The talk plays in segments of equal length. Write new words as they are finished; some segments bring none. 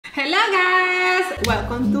Hello guys!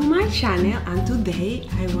 Welcome to my channel, and today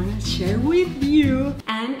I want to share with you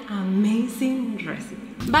an amazing recipe.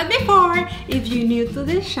 But before, if you're new to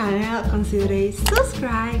this channel, consider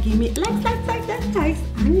subscribe, give me likes,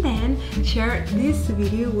 and then share this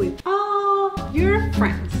video with all your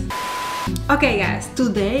friends. Okay guys,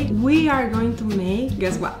 today we are going to make,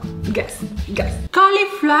 guess what? Guess.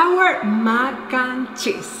 Cauliflower mac and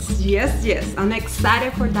cheese. Yes, I'm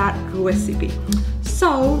excited for that recipe.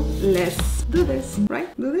 So let's do this, right?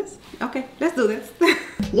 Do this? Okay, let's do this.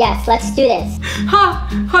 Yes, let's do this.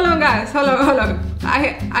 Hold on guys, hold on.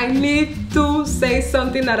 I need to say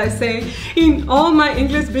something that I say in all my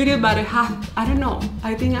English videos, but I don't know,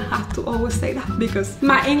 I think I have to always say that because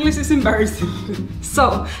my English is embarrassing.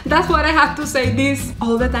 So that's what I have to say this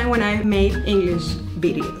all the time when I make English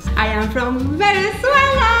videos. I am from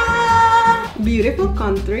Venezuela, beautiful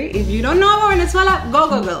country. If you don't know about Venezuela, go.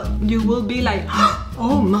 You will be like,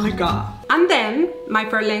 oh my god. And then my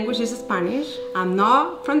first language is Spanish. I'm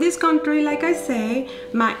not from this country, like I say.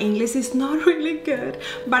 My English is not really good,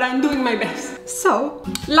 but I'm doing my best. So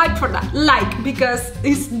like for that, because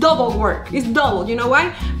it's double work. It's double, you know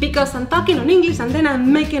why? Because I'm talking in English and then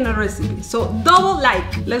I'm making a recipe. So double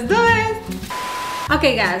like. Let's do it.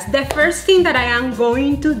 Okay guys, the first thing that I am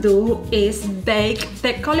going to do is bake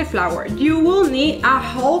the cauliflower. You will need a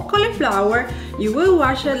whole cauliflower. You will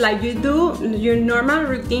wash it like you do your normal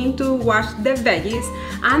routine to wash the veggies,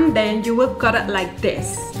 and then you will cut it like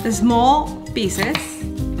this, small pieces.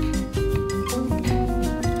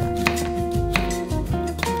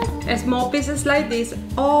 Small pieces like this,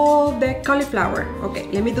 all the cauliflower. Okay,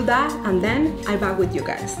 let me do that and then I'm back with you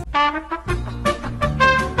guys.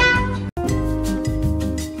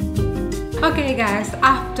 Okay guys,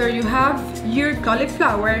 after you have your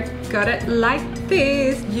cauliflower cut it like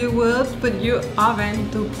this, you will put your oven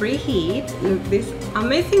to preheat. Look, this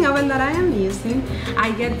amazing oven that I am using. I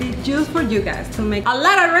get this just for you guys to make a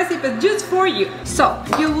lot of recipes just for you. So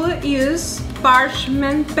you will use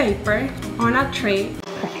parchment paper on a tray.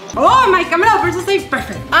 Perfect. Oh, my camera person say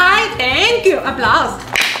perfect. I thank you. Applause.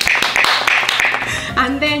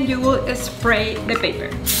 And then you will spray the paper.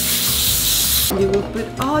 You will put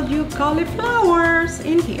all your cauliflowers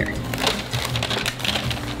in here.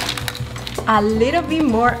 A little bit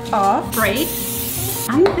more of bread,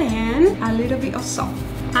 and then a little bit of salt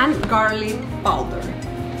and garlic powder.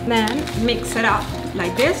 Then mix it up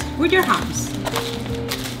like this with your hands.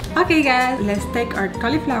 Okay guys, let's take our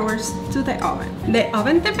cauliflowers to the oven. The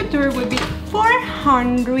oven temperature will be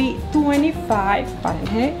 425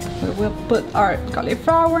 Fahrenheit. We will put our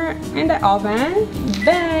cauliflower in the oven,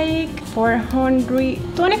 bake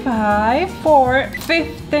 425 for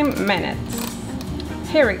 15 minutes.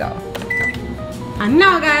 Here we go. And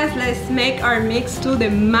now guys, let's make our mix to the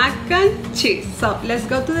mac and cheese. So let's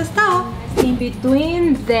go to the stove. In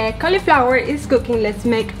between the cauliflower is cooking, let's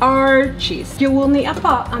make our cheese. You will need a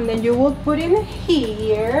pot, and then you will put in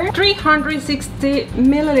here 360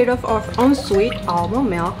 milliliters of unsweetened almond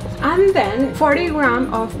milk, and then 40 grams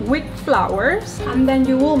of wheat flours, and then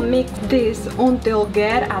you will mix this until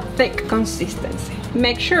get a thick consistency.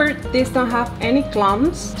 Make sure this don't have any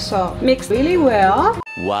clumps, so mix really well.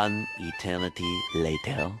 One eternity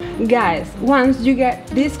later. Guys, once you get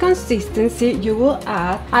this consistency, you will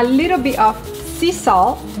add a little bit of sea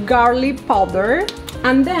salt, garlic powder,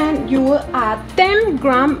 and then you will add 10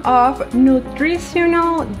 grams of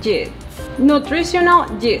nutritional yeast. Nutritional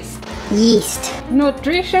yeast. Yeast.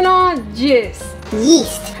 Nutritional yeast.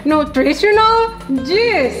 Yeast. Nutritional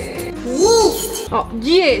yeast. Yeast. Oh,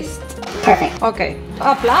 yeast. Perfect. Okay,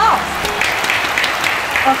 applause.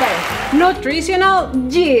 Okay, nutritional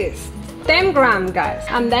yeast, 10 grams guys,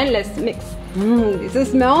 and then let's mix.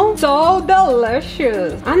 This smells so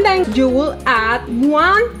delicious. And then you will add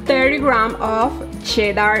 130 grams of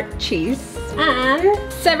cheddar cheese and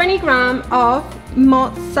 70 grams of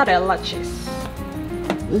mozzarella cheese.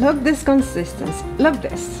 Look this consistency. Look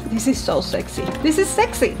this. This is so sexy. This is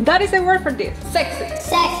sexy. That is the word for this. Sexy.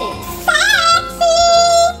 Sexy.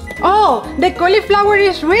 Oh, the cauliflower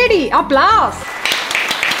is ready. Applause.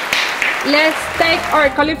 Let's take our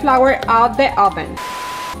cauliflower out the oven.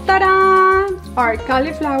 Ta-da! Our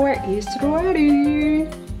cauliflower is ready.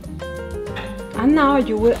 And now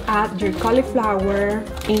you will add your cauliflower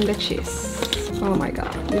in the cheese. Oh my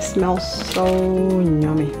god, this smells so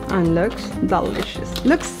yummy and looks delicious.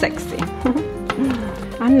 Looks sexy.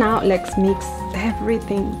 And now let's mix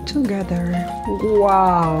everything together.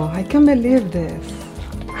 Wow, I can't believe this.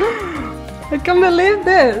 I can't believe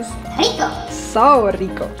this. Rico. So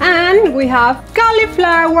rico. And we have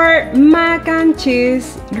cauliflower mac and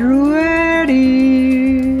cheese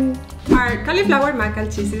ready. Our cauliflower mac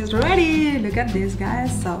and cheese is ready. Look at this,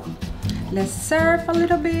 guys. So let's serve a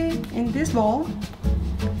little bit in this bowl.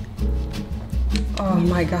 Oh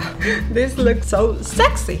my god, this looks so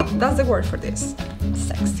sexy. That's the word for this,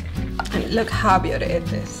 sexy. And look how beautiful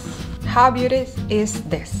it is. How beautiful is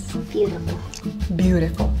this? Beautiful.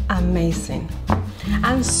 Beautiful, amazing,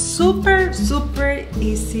 and super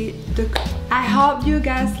easy to cook. I hope you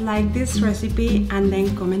guys like this recipe, and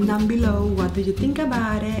then comment down below what do you think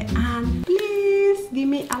about it, and please give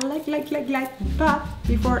me a like. But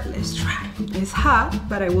before, let's try. It's hot,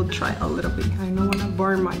 but I will try a little bit. I don't want to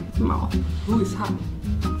burn my mouth. Ooh, it's hot.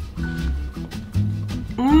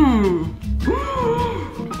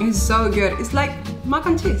 It's so good. It's like mac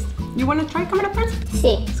and cheese. You want to try, camera person?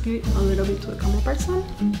 Sí. Let's give it a little bit to the camera person.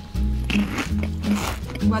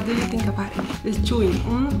 What do you think about it? It's chewing.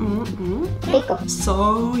 Rico.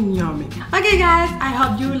 So yummy. Okay guys, I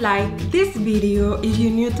hope you like this video. If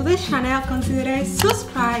you're new to the channel, consider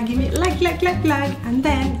subscribe, give me like, and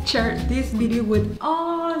then share this video with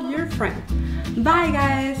all your friends. Bye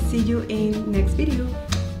guys, see you in next video.